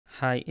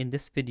Hi, in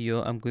this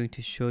video I'm going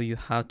to show you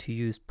how to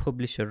use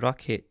Publisher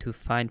Rocket to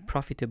find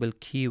profitable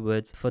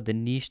keywords for the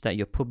niche that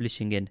you're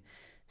publishing in.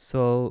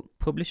 So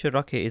Publisher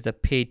Rocket is a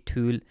paid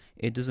tool,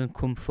 it doesn't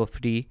come for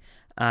free,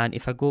 and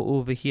if I go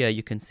over here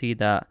you can see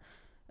that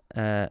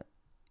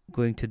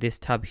going to this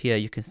tab here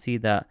you can see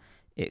that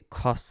it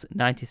costs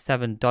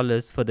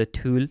 $97 for the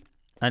tool,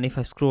 and if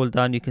I scroll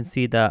down you can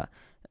see that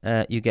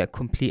you get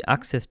complete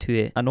access to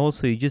it, and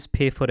also you just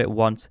pay for it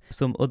once.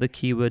 Some other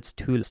keywords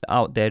tools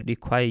out there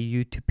require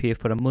you to pay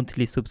for a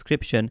monthly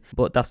subscription,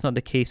 but that's not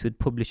the case with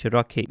Publisher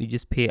Rocket. You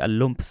just pay a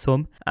lump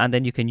sum and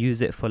then you can use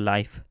it for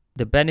life.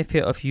 The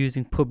benefit of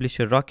using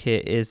Publisher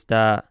Rocket is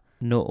that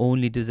not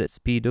only does it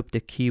speed up the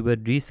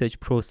keyword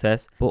research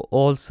process, but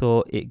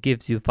also it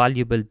gives you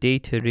valuable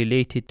data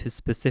related to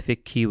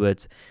specific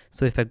keywords.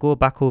 So if I go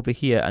back over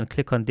here and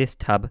click on this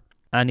tab,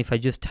 and if I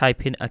just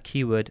type in a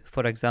keyword,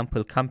 for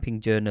example, camping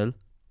journal,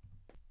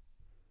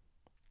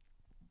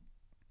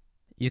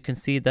 you can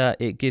see that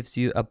it gives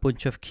you a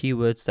bunch of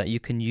keywords that you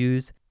can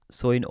use.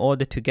 So in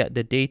order to get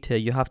the data,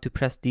 you have to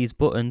press these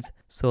buttons.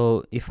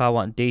 So if I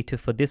want data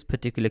for this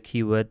particular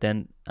keyword,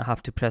 then I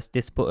have to press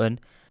this button.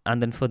 And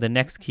then for the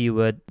next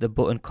keyword, the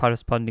button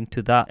corresponding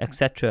to that,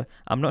 etc.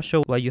 I'm not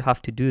sure why you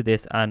have to do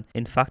this, and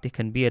in fact it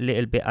can be a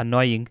little bit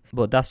annoying,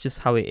 but that's just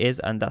how it is,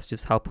 and that's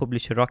just how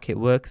Publisher Rocket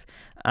works.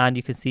 And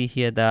you can see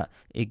here that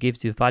it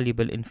gives you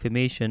valuable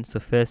information. So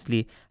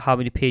firstly, how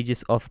many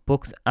pages of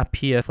books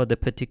appear for the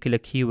particular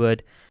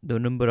keyword, the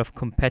number of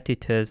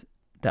competitors,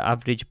 the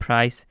average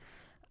price,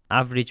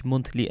 average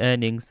monthly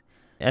earnings,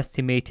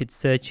 estimated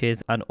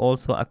searches, and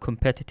also a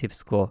competitive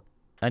score.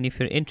 And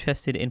if you're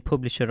interested in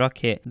Publisher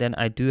Rocket, then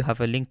I do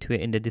have a link to it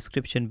in the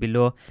description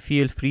below.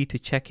 Feel free to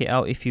check it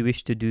out if you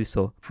wish to do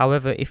so.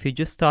 However, if you're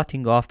just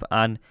starting off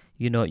and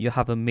you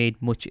haven't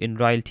made much in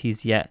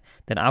royalties yet,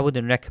 then I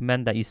wouldn't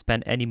recommend that you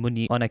spend any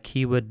money on a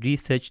keyword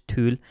research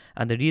tool.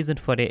 And the reason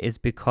for it is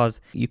because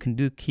you can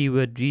do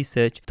keyword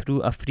research through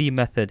a free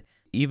method.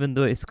 Even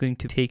though it's going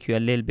to take you a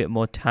little bit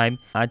more time,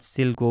 I'd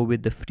still go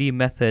with the free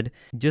method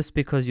just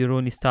because you're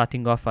only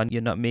starting off and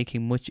you're not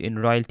making much in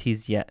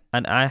royalties yet.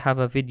 And I have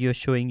a video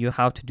showing you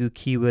how to do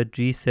keyword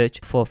research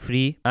for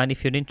free. And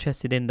if you're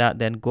interested in that,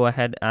 then go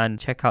ahead and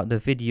check out the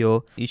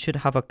video. You should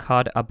have a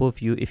card above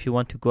you. If you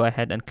want to go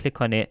ahead and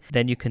click on it,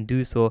 then you can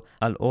do so.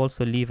 I'll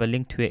also leave a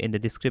link to it in the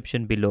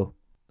description below.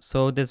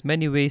 So there's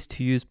many ways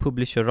to use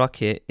Publisher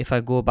Rocket. If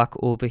I go back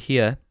over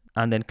here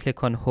and then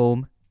click on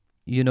home,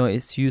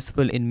 it's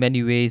useful in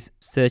many ways,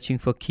 searching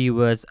for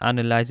keywords,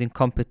 analyzing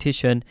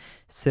competition,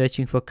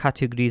 searching for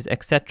categories,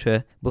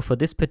 etc. But for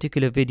this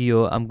particular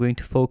video, I'm going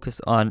to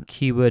focus on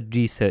keyword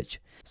research.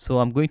 So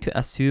I'm going to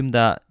assume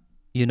that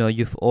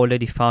you've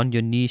already found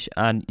your niche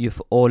and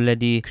you've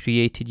already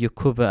created your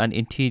cover and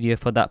interior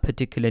for that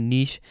particular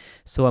niche.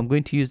 So I'm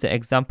going to use the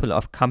example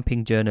of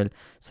camping journal.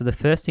 So the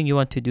first thing you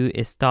want to do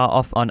is start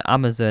off on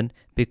Amazon,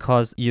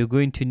 because you're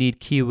going to need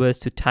keywords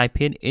to type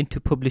in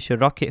into Publisher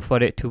Rocket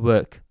for it to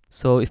work.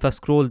 So if I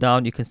scroll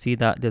down, you can see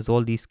that there's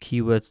all these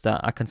keywords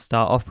that I can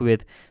start off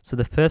with. So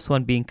the first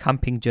one being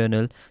camping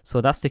journal. So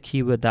that's the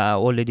keyword that I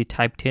already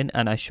typed in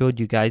and I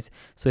showed you guys.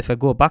 So if I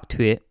go back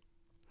to it,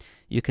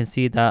 you can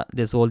see that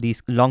there's all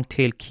these long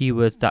tail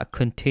keywords that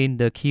contain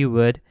the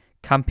keyword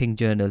camping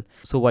journal.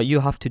 So what you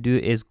have to do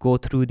is go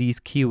through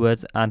these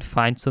keywords and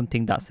find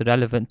something that's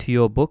relevant to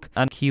your book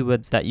and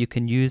keywords that you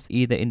can use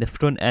either in the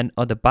front end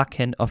or the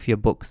back end of your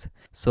books.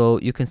 So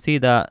you can see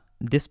that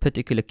this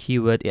particular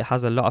keyword, it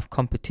has a lot of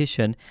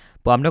competition,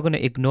 but I'm not going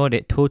to ignore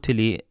it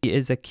totally. It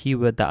is a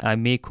keyword that I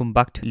may come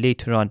back to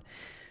later on.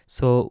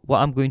 So what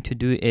I'm going to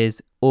do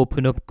is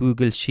open up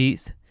Google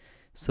Sheets.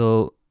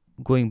 So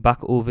going back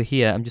over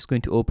here, I'm just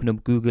going to open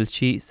up Google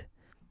Sheets.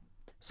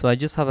 So I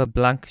just have a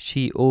blank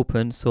sheet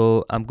open.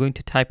 So I'm going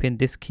to type in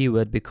this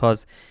keyword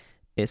because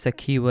it's a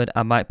keyword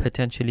I might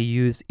potentially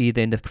use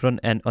either in the front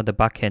end or the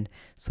back end.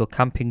 So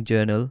camping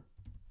journal.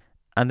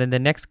 And then the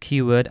next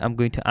keyword I'm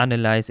going to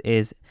analyze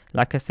is,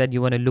 like I said, you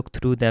want to look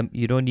through them.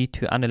 You don't need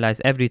to analyze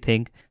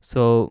everything.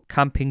 So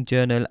camping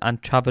journal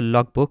and travel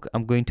logbook,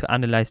 I'm going to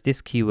analyze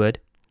this keyword.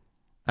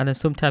 And then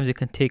sometimes it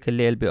can take a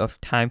little bit of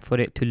time for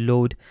it to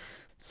load.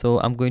 So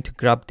I'm going to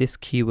grab this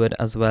keyword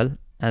as well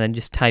and then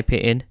just type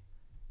it in.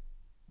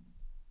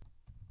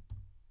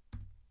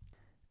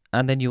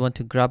 And then you want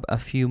to grab a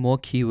few more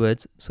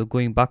keywords. So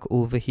going back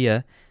over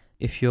here,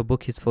 if your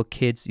book is for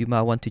kids, you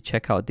might want to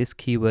check out this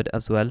keyword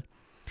as well.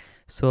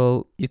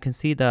 So you can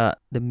see that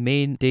the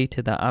main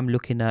data that I'm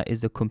looking at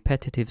is the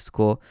competitive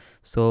score.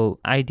 So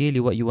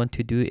ideally what you want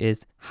to do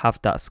is have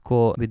that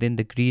score within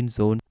the green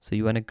zone. So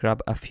you want to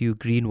grab a few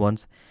green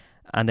ones.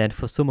 And then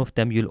for some of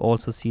them, you'll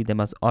also see them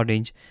as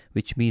orange,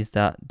 which means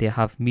that they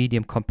have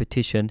medium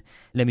competition.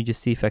 Let me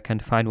just see if I can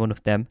find one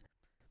of them.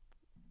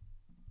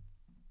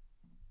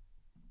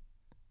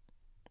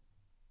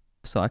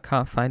 So I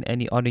can't find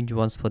any orange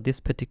ones for this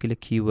particular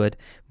keyword,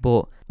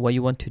 but what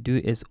you want to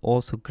do is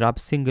also grab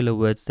singular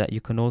words that you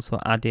can also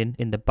add in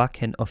the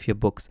back end of your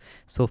books.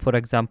 So for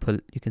example,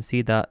 you can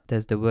see that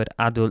there's the word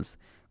adults,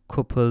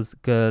 couples,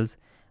 girls,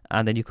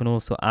 and then you can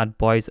also add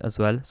boys as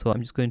well. So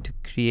I'm just going to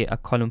create a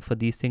column for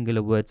these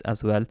singular words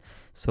as well.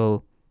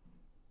 So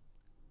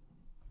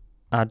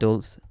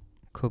adults,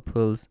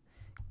 couples,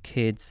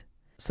 kids.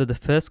 So the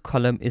first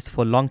column is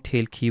for long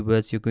tail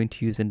keywords you're going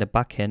to use in the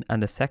backend,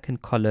 and the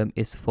second column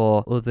is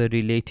for other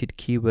related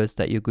keywords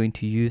that you're going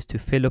to use to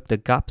fill up the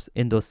gaps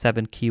in those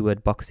 7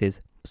 keyword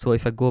boxes. So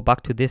if I go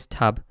back to this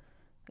tab,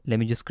 let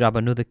me just grab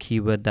another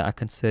keyword that I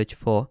can search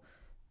for.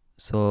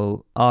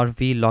 So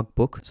RV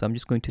logbook. So I'm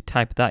just going to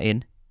type that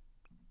in.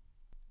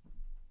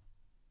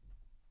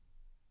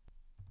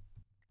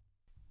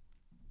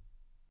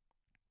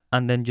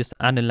 And then just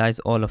analyze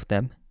all of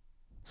them.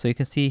 So you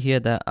can see here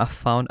that I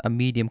found a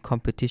medium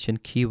competition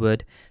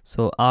keyword.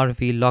 So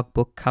RV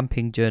logbook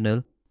camping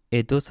journal.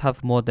 It does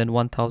have more than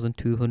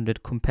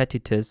 1,200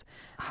 competitors.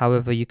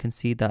 However, you can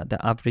see that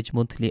the average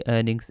monthly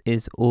earnings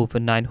is over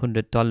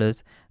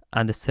 $900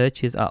 and the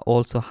searches are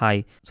also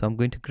high. So I'm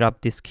going to grab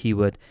this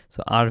keyword.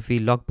 So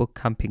RV logbook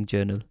camping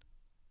journal.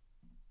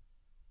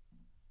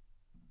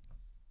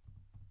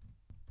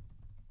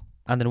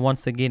 And then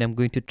once again, I'm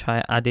going to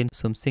try add in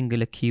some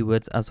singular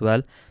keywords as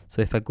well.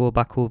 So if I go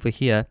back over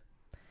here,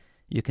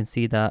 you can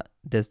see that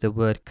there's the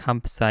word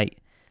campsite,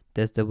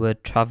 there's the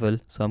word travel.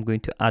 So I'm going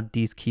to add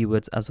these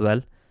keywords as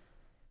well.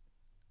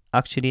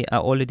 Actually, I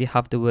already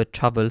have the word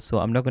travel, so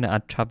I'm not going to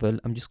add travel.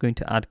 I'm just going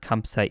to add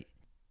campsite.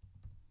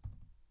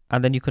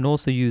 And then you can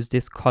also use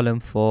this column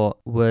for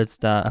words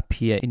that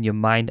appear in your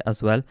mind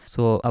as well.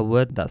 So a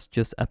word that's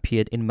just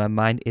appeared in my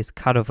mind is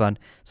caravan.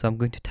 So I'm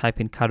going to type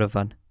in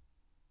caravan.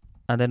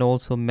 And then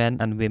also men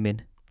and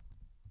women,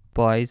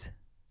 boys,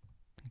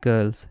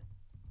 girls.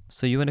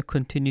 So you want to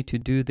continue to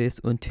do this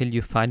until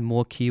you find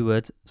more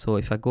keywords. So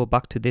if I go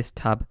back to this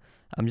tab,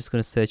 I'm just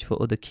going to search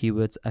for other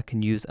keywords I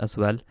can use as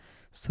well.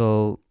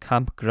 So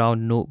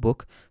campground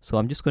notebook. So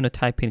I'm just going to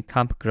type in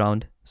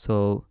campground.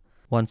 So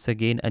once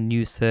again, a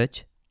new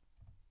search.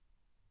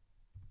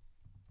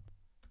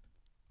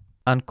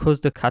 And because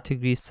the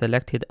category is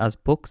selected as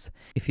books,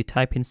 if you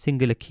type in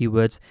singular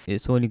keywords,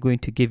 it's only going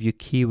to give you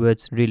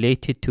keywords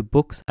related to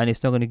books, and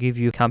it's not going to give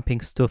you camping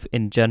stuff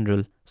in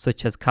general,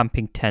 such as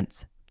camping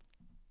tents.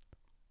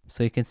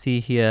 So you can see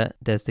here,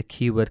 there's the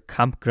keyword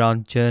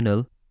campground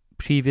journal.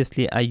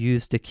 Previously, I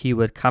used the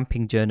keyword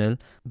camping journal,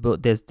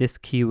 but there's this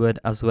keyword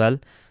as well.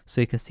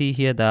 So you can see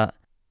here that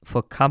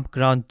for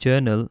campground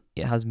journal,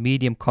 it has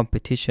medium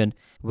competition,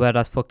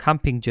 whereas for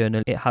camping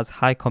journal, it has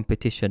high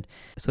competition.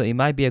 So it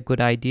might be a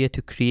good idea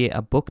to create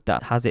a book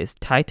that has its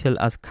title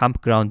as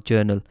campground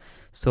journal.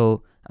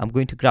 So I'm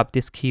going to grab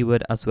this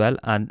keyword as well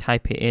and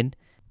type it in.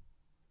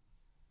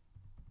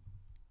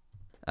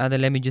 And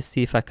then let me just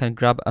see if I can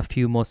grab a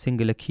few more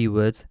singular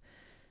keywords.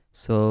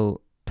 So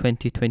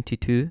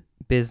 2022,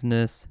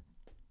 business,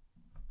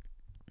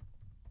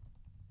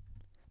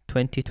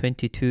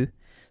 2022.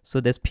 So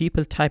there's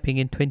people typing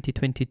in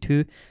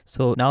 2022.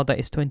 So now that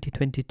it's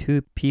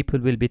 2022, people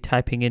will be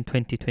typing in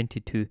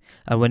 2022.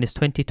 And when it's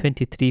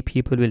 2023,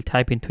 people will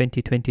type in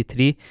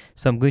 2023.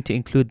 So I'm going to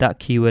include that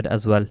keyword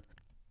as well.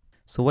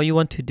 So what you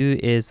want to do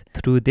is,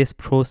 through this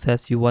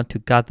process, you want to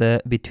gather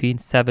between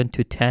 7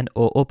 to 10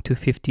 or up to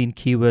 15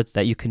 keywords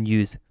that you can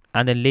use.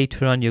 And then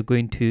later on, you're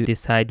going to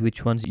decide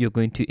which ones you're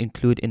going to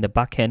include in the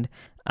backend.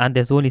 And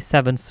there's only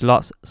 7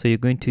 slots. So you're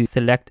going to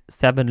select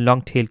 7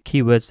 long tail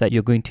keywords that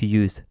you're going to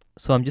use.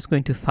 So I'm just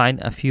going to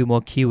find a few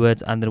more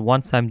keywords, and then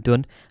once I'm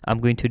done, I'm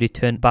going to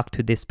return back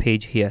to this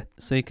page here.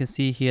 So you can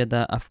see here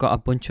that I've got a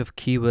bunch of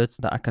keywords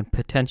that I can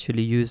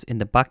potentially use in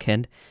the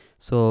backend.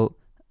 So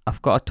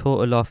I've got a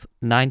total of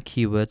 9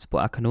 keywords, but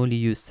I can only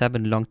use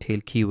 7 long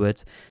tail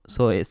keywords.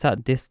 So it's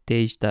at this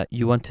stage that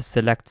you want to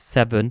select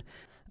 7,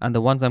 and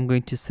the ones I'm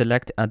going to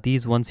select are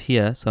these ones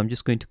here. So I'm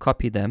just going to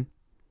copy them.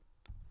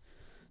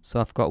 So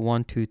I've got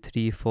 1, 2,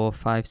 3, 4,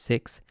 5,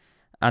 6,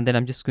 and then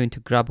I'm just going to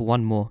grab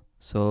one more.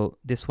 So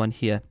this one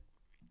here.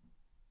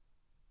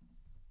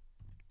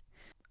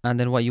 And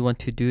then what you want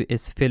to do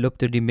is fill up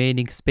the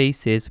remaining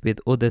spaces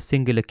with other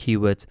singular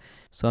keywords.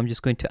 So I'm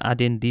just going to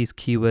add in these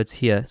keywords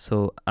here.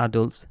 So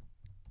adults,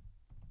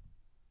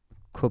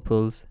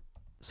 couples.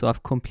 So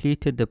I've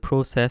completed the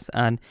process,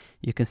 and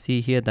you can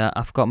see here that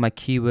I've got my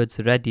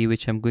keywords ready,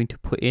 which I'm going to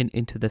put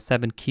into the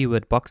 7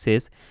 keyword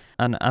boxes.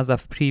 And as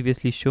I've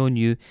previously shown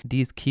you,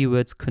 these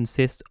keywords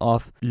consist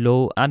of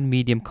low and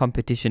medium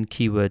competition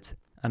keywords.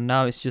 And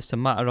now it's just a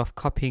matter of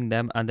copying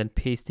them and then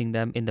pasting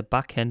them in the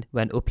backend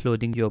when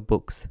uploading your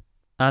books.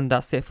 And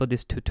that's it for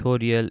this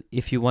tutorial.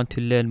 If you want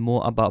to learn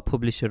more about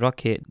Publisher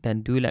Rocket,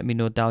 then do let me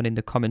know down in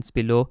the comments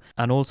below.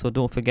 And also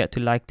don't forget to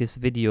like this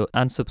video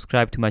and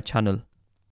subscribe to my channel.